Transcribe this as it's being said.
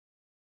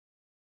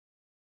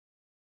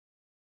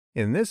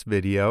In this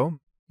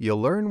video,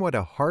 you'll learn what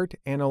a HART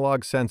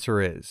analog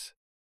sensor is,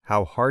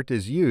 how HART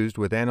is used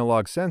with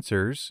analog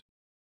sensors,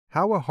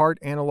 how a HART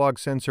analog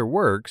sensor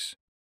works,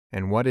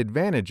 and what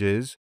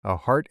advantages a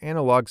HART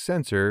analog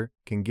sensor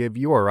can give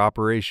your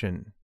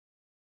operation.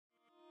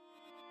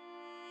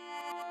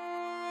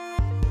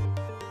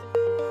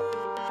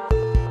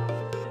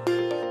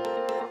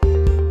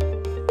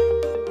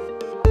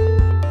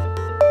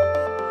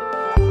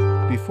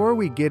 Before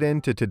we get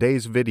into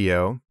today's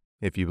video,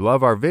 if you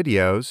love our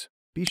videos,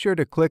 be sure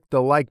to click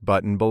the like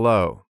button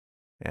below,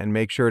 and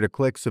make sure to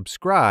click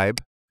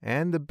subscribe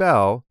and the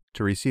bell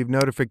to receive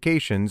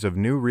notifications of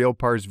new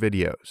RealPars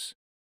videos.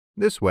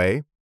 This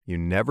way, you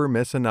never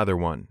miss another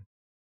one.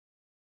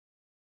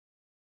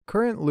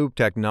 Current loop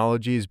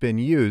technology has been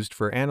used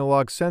for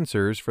analog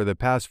sensors for the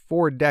past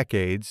 4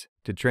 decades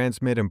to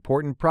transmit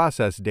important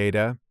process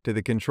data to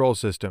the control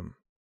system,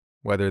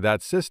 whether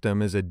that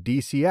system is a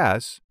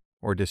DCS,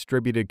 or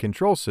distributed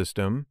control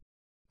system,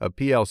 a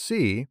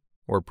PLC,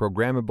 or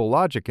programmable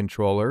logic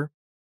controller,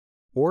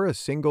 or a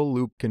single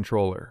loop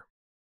controller.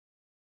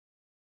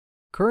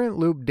 Current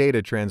loop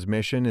data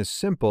transmission is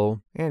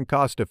simple and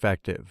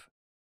cost-effective.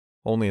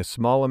 Only a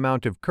small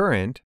amount of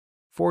current,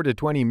 4 to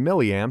 20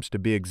 milliamps to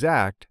be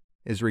exact,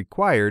 is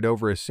required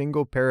over a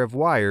single pair of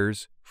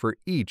wires for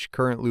each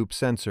current loop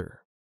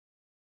sensor.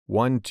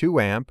 One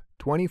 2-amp,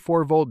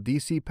 24-volt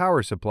DC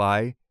power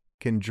supply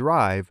can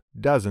drive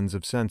dozens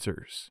of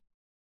sensors.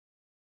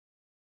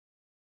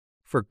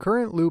 For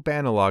current loop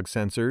analog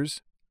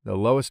sensors, the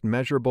lowest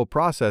measurable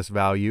process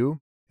value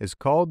is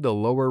called the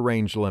lower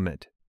range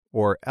limit,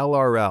 or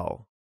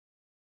LRL.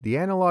 The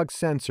analog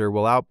sensor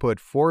will output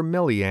 4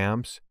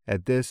 milliamps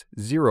at this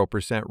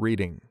 0%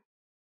 reading.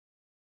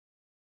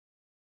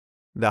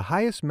 The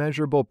highest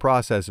measurable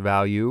process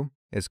value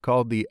is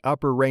called the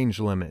upper range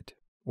limit,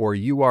 or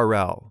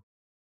URL.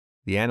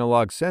 The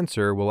analog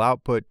sensor will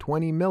output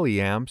 20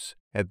 milliamps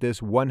at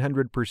this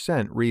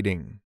 100%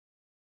 reading.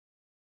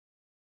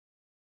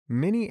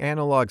 Many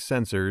analog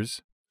sensors,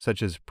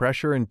 such as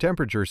pressure and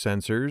temperature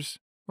sensors,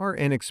 are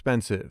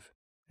inexpensive,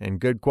 and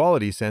good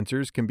quality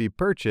sensors can be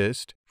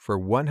purchased for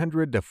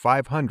 $100 to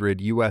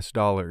 $500 US.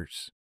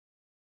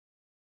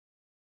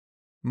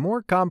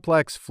 More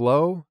complex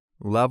flow,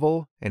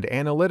 level, and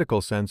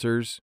analytical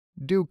sensors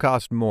do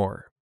cost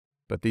more,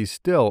 but these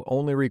still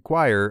only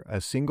require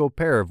a single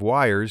pair of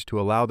wires to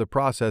allow the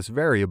process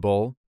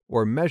variable,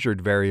 or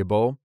measured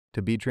variable,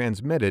 to be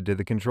transmitted to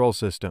the control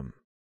system.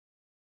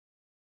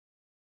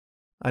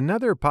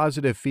 Another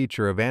positive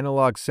feature of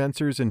analog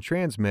sensors and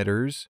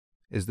transmitters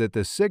is that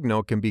the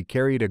signal can be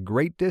carried a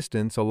great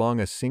distance along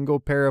a single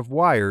pair of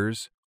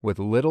wires with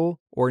little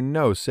or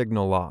no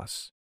signal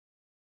loss.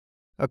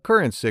 A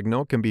current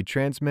signal can be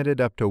transmitted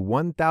up to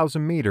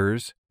 1,000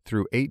 meters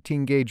through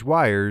 18-gauge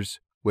wires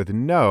with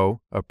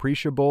no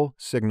appreciable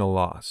signal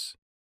loss.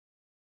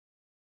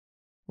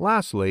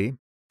 Lastly,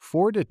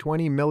 4 to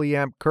 20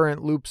 milliamp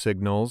current loop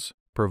signals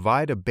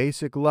provide a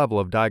basic level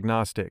of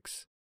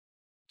diagnostics.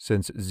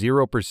 Since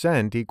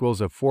 0% equals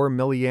a 4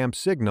 milliamp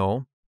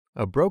signal,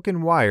 a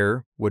broken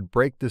wire would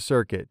break the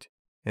circuit,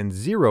 and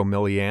 0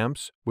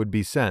 milliamps would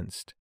be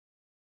sensed.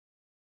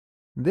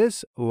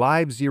 This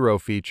live zero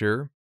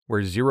feature,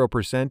 where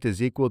 0%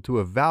 is equal to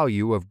a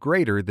value of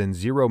greater than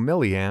 0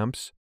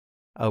 milliamps,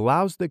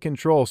 allows the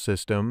control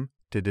system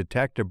to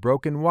detect a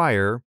broken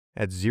wire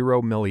at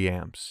 0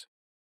 milliamps.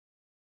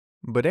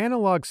 But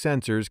analog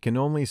sensors can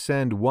only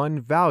send one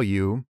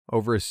value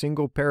over a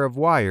single pair of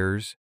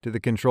wires to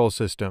the control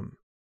system,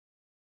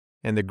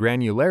 and the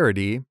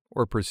granularity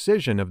or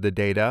precision of the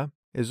data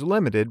is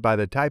limited by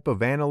the type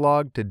of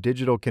analog to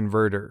digital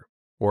converter,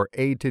 or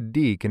A to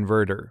D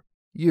converter,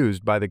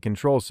 used by the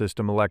control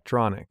system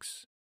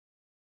electronics.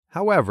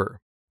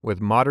 However, with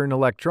modern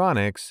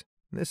electronics,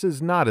 this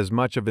is not as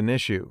much of an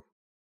issue.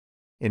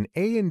 An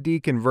A and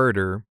D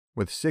converter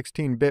with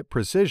 16-bit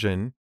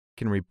precision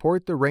can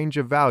report the range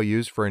of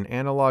values for an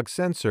analog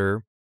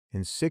sensor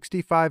in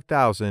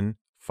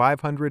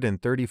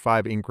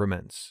 65,535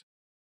 increments.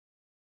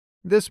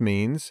 This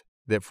means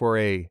that for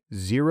a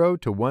 0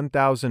 to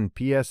 1,000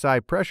 psi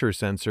pressure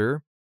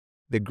sensor,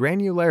 the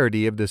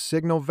granularity of the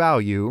signal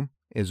value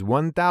is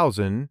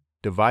 1,000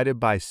 divided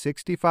by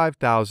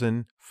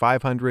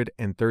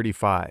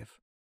 65,535,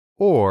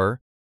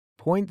 or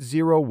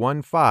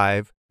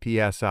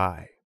 0.015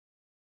 psi.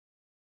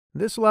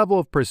 This level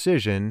of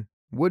precision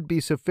would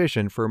be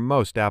sufficient for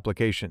most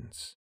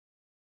applications.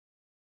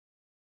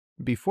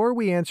 Before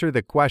we answer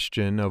the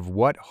question of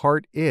what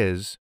HART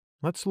is,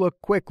 let's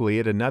look quickly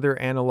at another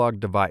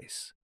analog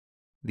device,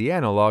 the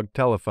analog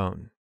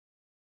telephone.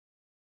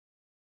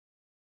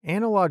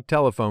 Analog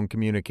telephone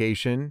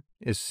communication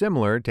is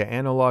similar to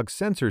analog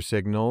sensor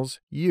signals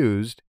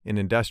used in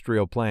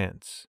industrial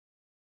plants.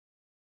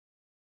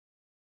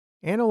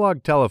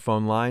 Analog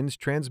telephone lines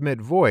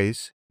transmit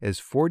voice as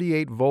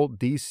 48-volt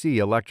DC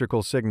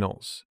electrical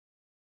signals.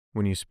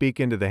 When you speak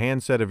into the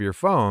handset of your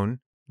phone,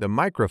 the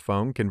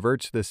microphone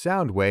converts the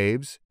sound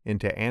waves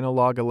into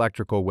analog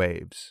electrical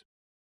waves.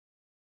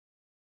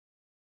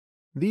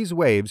 These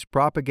waves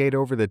propagate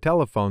over the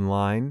telephone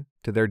line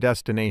to their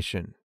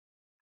destination.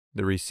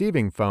 The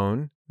receiving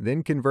phone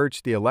then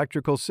converts the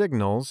electrical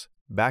signals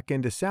back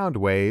into sound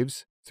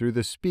waves through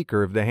the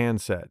speaker of the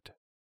handset.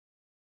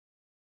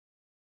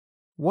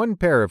 One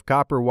pair of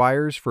copper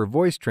wires for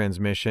voice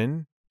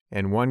transmission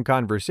and one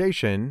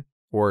conversation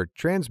or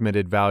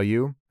transmitted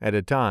value at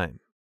a time,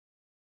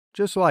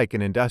 just like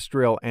an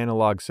industrial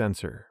analog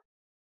sensor.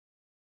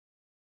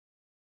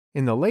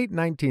 In the late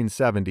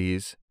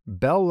 1970s,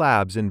 Bell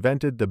Labs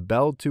invented the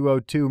Bell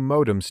 202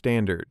 modem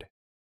standard.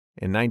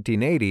 In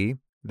 1980,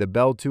 the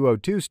Bell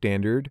 202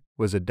 standard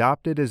was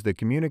adopted as the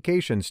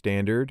communication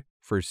standard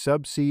for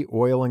subsea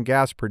oil and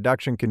gas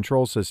production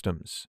control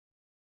systems.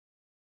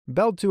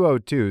 Bell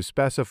 202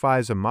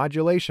 specifies a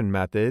modulation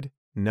method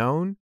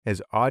known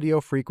as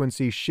audio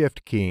frequency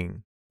shift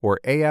keying, or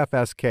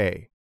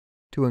AFSK,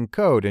 to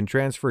encode and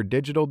transfer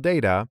digital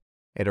data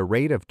at a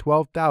rate of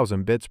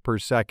 12,000 bits per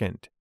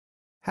second,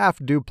 half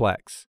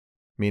duplex,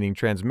 meaning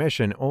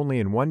transmission only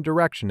in one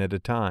direction at a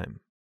time.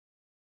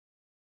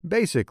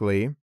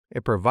 Basically,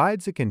 it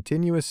provides a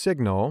continuous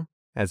signal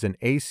as an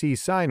AC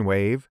sine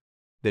wave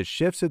that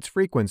shifts its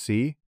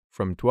frequency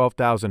from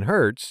 12,000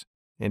 Hz,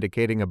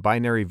 indicating a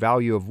binary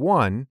value of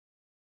 1,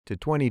 to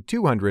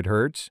 2200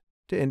 Hz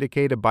to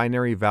indicate a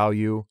binary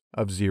value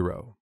of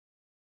 0.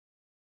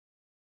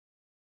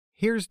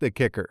 Here's the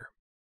kicker.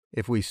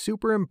 If we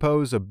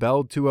superimpose a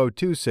Bell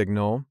 202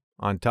 signal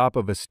on top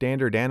of a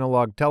standard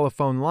analog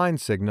telephone line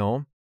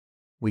signal,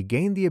 we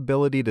gain the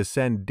ability to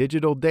send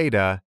digital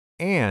data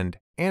and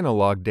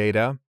analog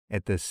data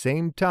at the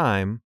same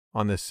time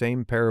on the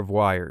same pair of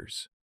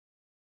wires.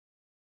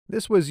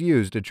 This was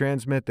used to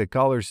transmit the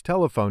caller's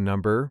telephone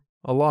number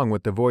along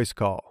with the voice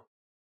call.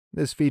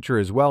 This feature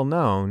is well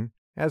known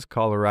as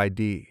caller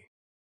ID.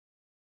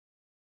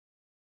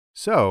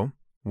 So,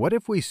 what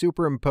if we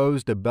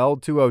superimposed a Bell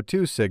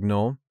 202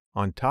 signal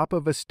on top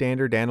of a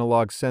standard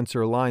analog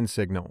sensor line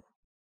signal?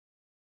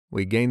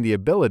 We gain the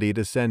ability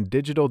to send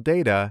digital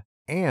data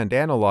and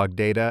analog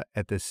data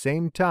at the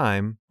same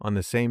time on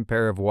the same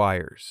pair of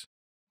wires.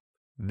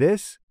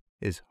 This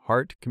is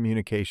HART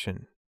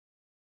communication.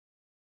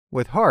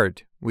 With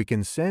HART, we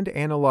can send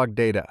analog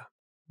data,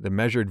 the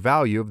measured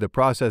value of the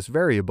process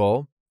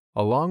variable,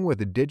 along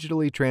with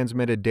digitally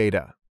transmitted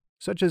data,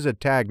 such as a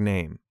tag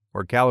name,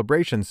 or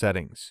calibration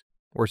settings,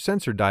 or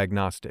sensor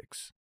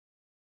diagnostics.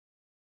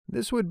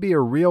 This would be a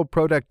real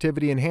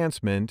productivity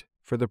enhancement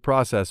for the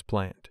process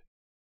plant.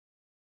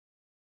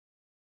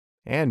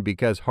 And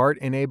because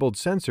HART-enabled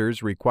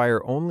sensors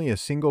require only a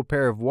single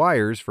pair of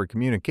wires for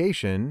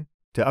communication,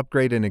 to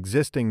upgrade an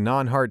existing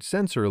non-HART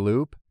sensor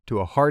loop to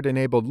a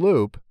HART-enabled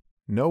loop,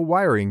 no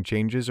wiring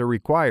changes are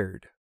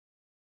required.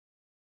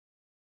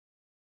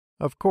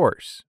 Of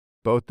course,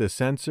 both the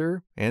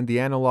sensor and the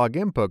analog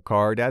input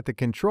card at the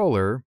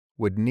controller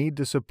would need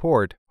to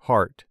support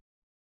HART.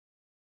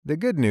 The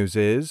good news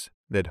is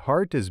that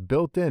HART is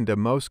built into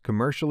most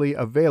commercially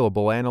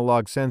available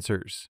analog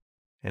sensors,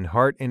 and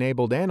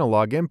HART-enabled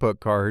analog input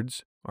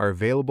cards are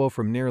available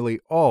from nearly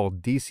all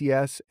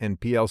DCS and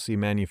PLC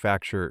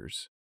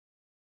manufacturers.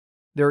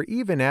 There are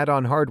even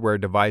add-on hardware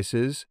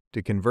devices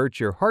to convert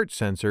your HART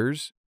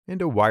sensors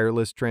into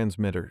wireless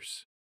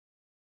transmitters.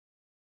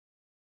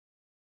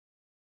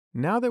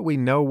 Now that we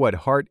know what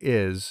HART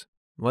is,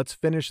 let's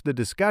finish the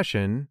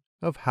discussion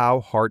of how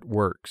HART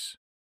works.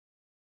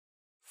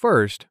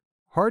 First,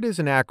 HART is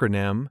an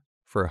acronym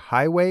for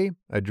Highway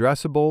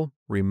Addressable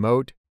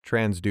Remote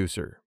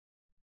Transducer.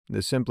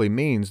 This simply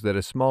means that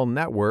a small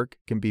network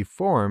can be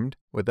formed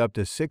with up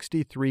to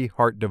 63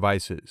 HART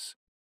devices,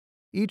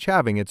 each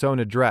having its own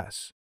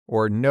address,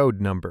 or node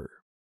number.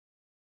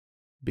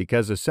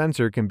 Because a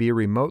sensor can be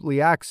remotely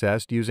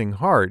accessed using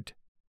HART,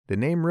 the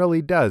name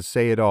really does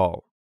say it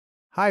all.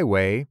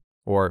 Highway,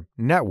 or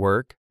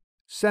network,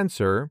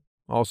 sensor,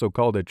 also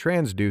called a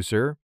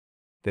transducer,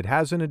 that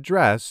has an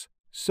address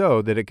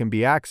so that it can be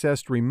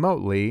accessed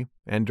remotely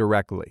and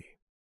directly.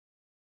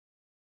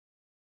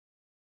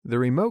 The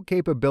remote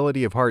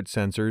capability of HART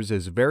sensors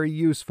is very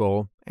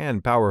useful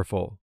and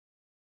powerful.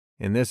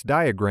 In this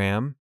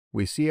diagram,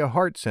 we see a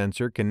HART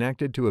sensor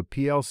connected to a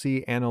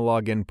PLC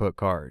analog input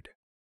card.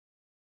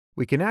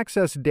 We can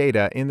access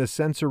data in the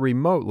sensor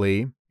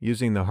remotely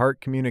using the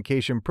HART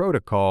communication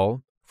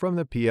protocol from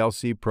the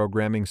PLC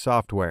programming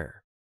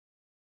software.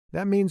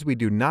 That means we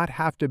do not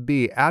have to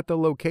be at the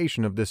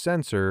location of the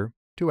sensor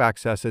to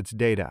access its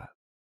data.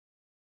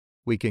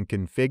 We can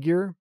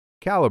configure,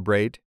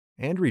 calibrate,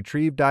 and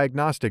retrieve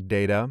diagnostic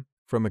data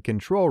from a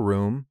control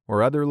room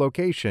or other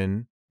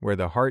location where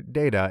the HART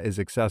data is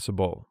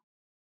accessible.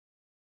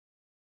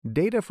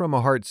 Data from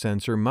a HART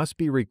sensor must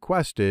be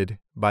requested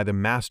by the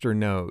master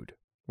node,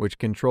 which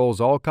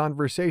controls all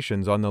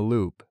conversations on the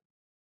loop.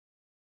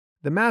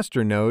 The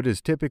master node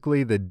is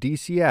typically the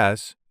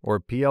DCS or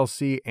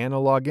PLC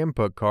analog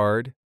input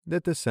card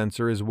that the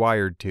sensor is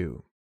wired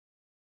to.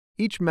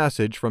 Each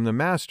message from the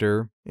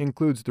master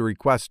includes the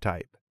request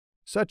type,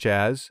 such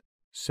as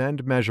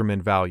send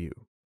measurement value,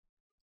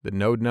 the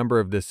node number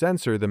of the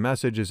sensor the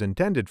message is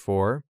intended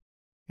for,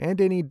 and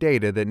any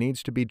data that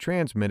needs to be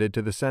transmitted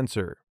to the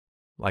sensor,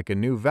 like a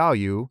new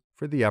value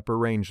for the upper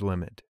range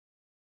limit.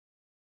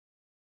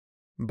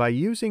 By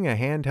using a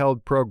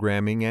handheld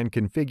programming and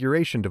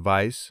configuration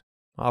device,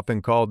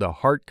 often called a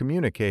HART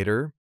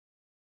communicator,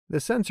 the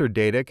sensor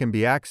data can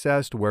be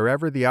accessed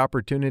wherever the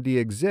opportunity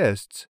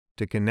exists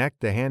to connect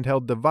the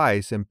handheld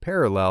device in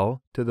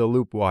parallel to the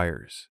loop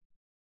wires.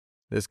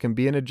 This can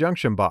be in a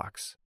junction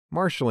box,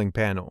 marshalling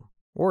panel,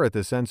 or at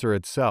the sensor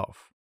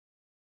itself.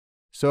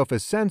 So if a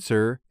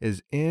sensor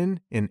is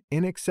in an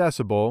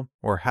inaccessible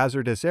or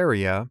hazardous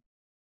area,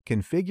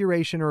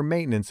 configuration or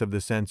maintenance of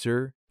the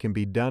sensor can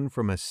be done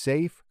from a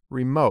safe,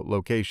 remote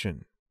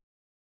location.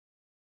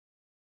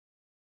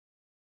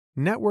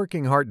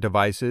 Networking HART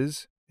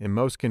devices in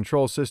most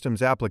control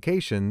systems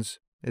applications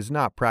is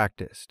not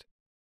practiced.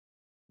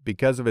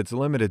 Because of its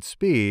limited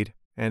speed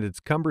and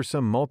its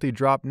cumbersome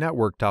multi-drop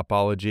network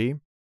topology,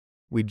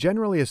 we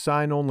generally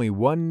assign only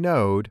one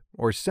node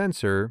or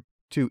sensor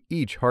to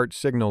each HART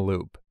signal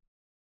loop.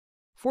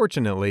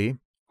 Fortunately,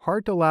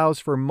 HART allows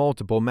for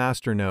multiple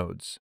master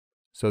nodes,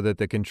 so that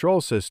the control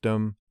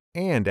system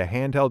and a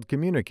handheld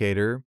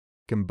communicator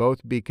can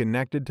both be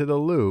connected to the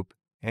loop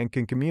and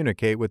can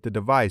communicate with the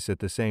device at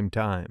the same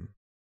time.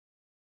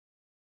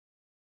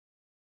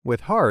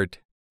 With HART,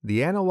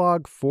 the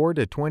analog 4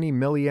 to 20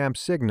 milliamp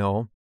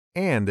signal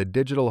and the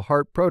digital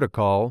HART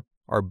protocol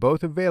are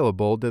both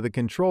available to the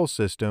control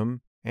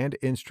system and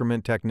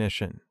instrument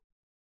technician.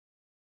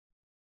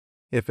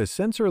 If a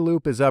sensor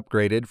loop is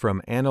upgraded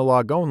from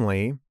analog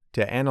only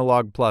to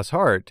analog plus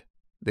HART,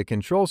 the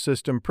control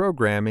system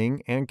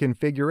programming and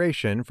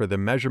configuration for the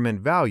measurement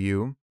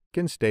value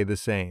can stay the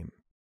same.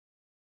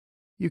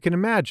 You can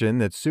imagine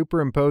that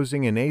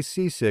superimposing an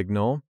AC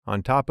signal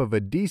on top of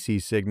a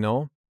DC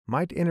signal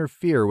might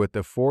interfere with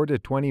the 4 to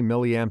 20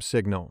 milliamp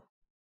signal,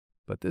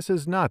 but this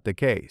is not the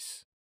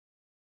case.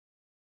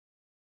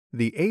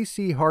 The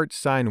AC HART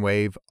sine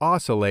wave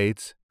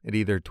oscillates at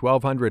either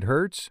 1200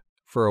 Hz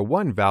for a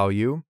 1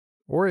 value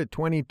or at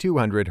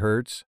 2200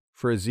 Hz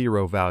for a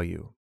 0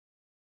 value.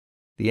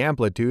 The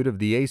amplitude of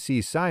the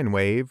AC sine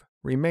wave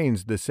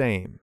remains the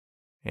same,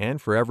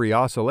 and for every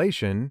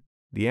oscillation,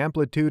 the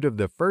amplitude of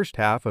the first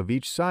half of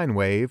each sine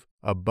wave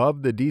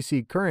above the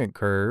DC current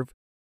curve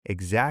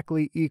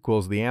exactly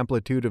equals the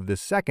amplitude of the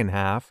second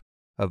half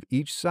of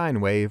each sine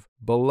wave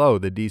below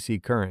the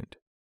DC current.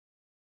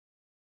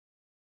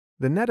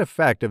 The net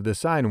effect of the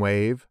sine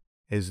wave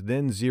is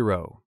then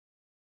 0.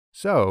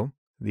 So,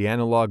 the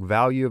analog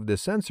value of the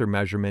sensor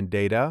measurement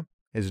data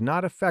is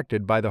not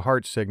affected by the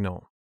HART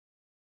signal,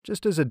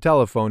 just as a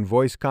telephone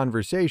voice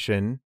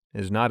conversation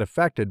is not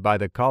affected by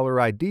the caller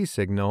ID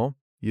signal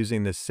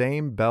using the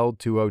same Bell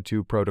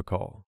 202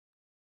 protocol.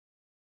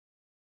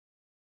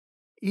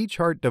 Each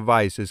HART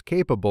device is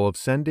capable of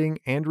sending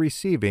and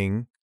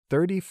receiving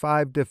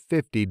 35 to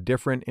 50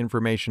 different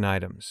information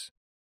items,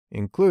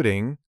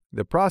 including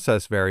the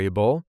process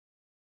variable,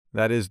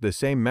 that is the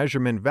same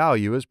measurement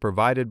value as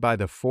provided by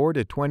the 4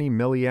 to 20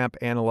 milliamp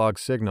analog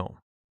signal,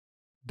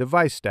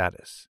 device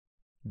status,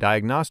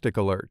 diagnostic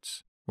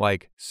alerts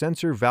like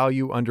sensor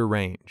value under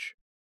range,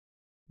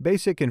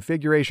 basic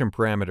configuration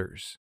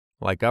parameters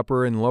like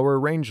upper and lower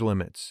range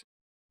limits,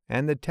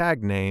 and the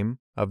tag name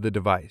of the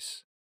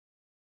device.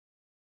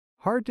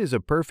 HART is a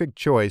perfect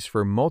choice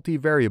for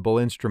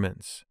multivariable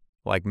instruments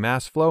like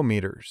mass flow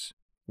meters,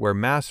 where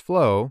mass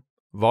flow,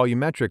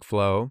 volumetric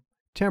flow,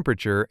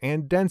 temperature,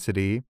 and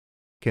density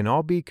can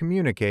all be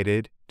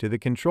communicated to the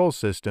control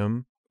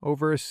system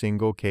over a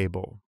single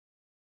cable.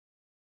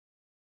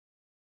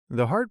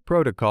 The HART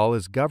protocol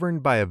is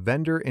governed by a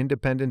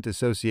vendor-independent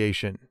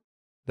association,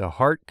 the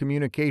HART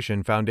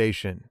Communication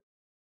Foundation,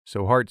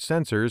 so HART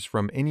sensors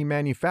from any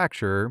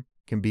manufacturer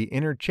can be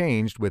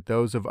interchanged with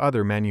those of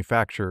other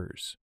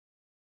manufacturers.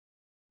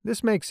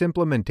 This makes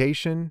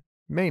implementation,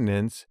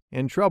 maintenance,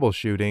 and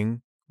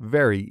troubleshooting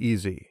very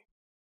easy.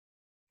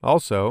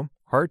 Also,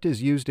 HART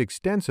is used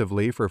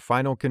extensively for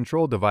final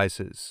control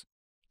devices,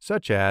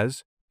 such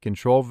as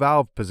control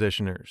valve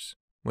positioners,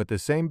 with the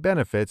same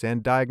benefits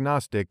and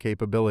diagnostic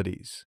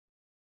capabilities.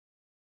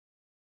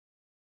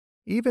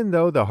 Even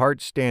though the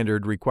HART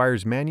standard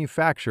requires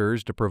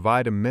manufacturers to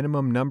provide a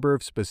minimum number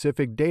of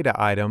specific data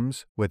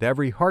items with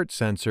every HART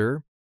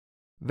sensor,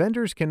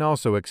 vendors can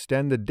also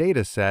extend the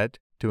data set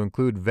to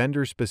include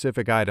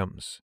vendor-specific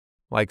items,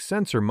 like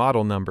sensor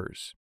model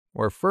numbers,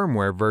 or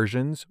firmware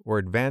versions or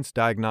advanced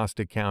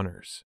diagnostic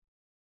counters.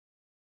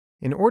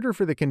 In order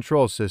for the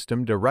control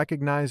system to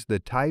recognize the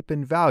type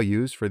and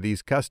values for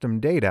these custom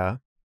data,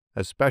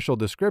 a special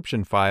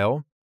description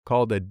file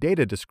called a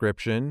data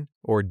description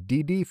or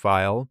DD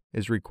file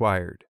is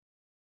required.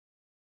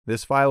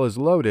 This file is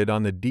loaded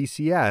on the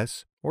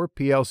DCS or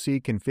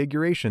PLC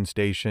configuration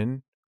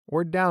station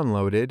or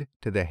downloaded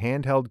to the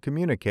handheld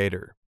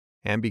communicator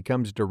and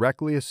becomes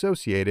directly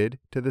associated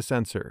to the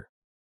sensor.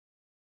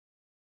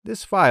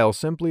 This file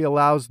simply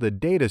allows the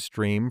data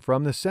stream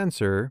from the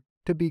sensor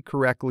to be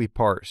correctly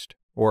parsed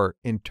or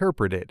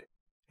interpreted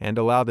and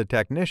allow the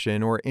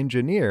technician or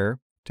engineer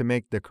to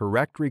make the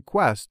correct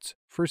requests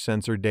for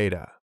sensor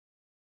data.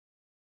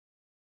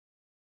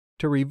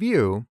 To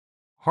review,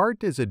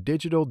 HART is a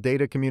digital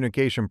data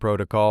communication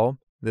protocol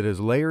that is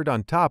layered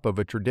on top of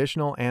a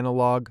traditional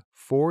analog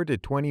 4 to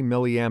 20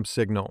 milliamp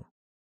signal,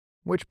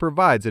 which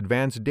provides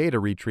advanced data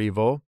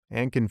retrieval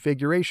and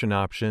configuration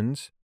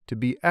options to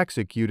be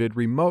executed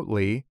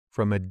remotely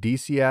from a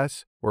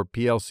DCS or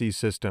PLC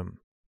system,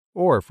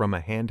 or from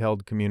a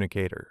handheld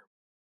communicator.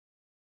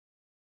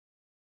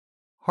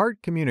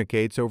 HART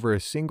communicates over a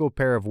single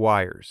pair of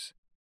wires,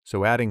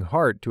 so adding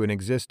HART to an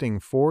existing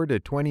 4 to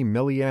 20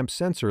 milliamp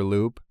sensor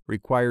loop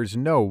requires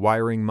no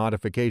wiring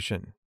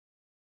modification.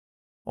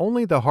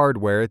 Only the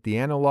hardware at the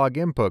analog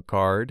input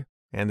card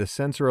and the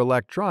sensor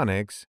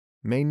electronics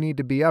may need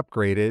to be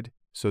upgraded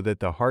so that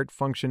the HART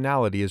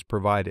functionality is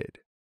provided.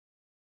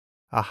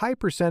 A high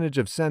percentage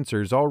of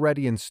sensors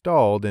already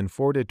installed in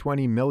 4 to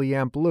 20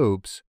 milliamp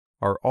loops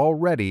are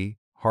already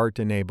HART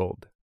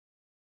enabled.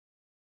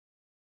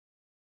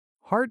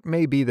 HART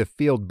may be the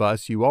field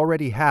bus you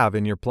already have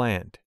in your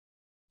plant.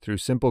 Through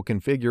simple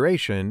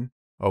configuration,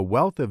 a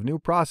wealth of new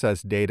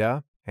process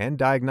data and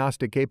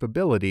diagnostic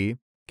capability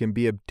can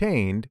be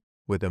obtained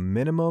with a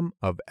minimum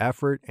of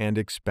effort and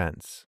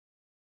expense.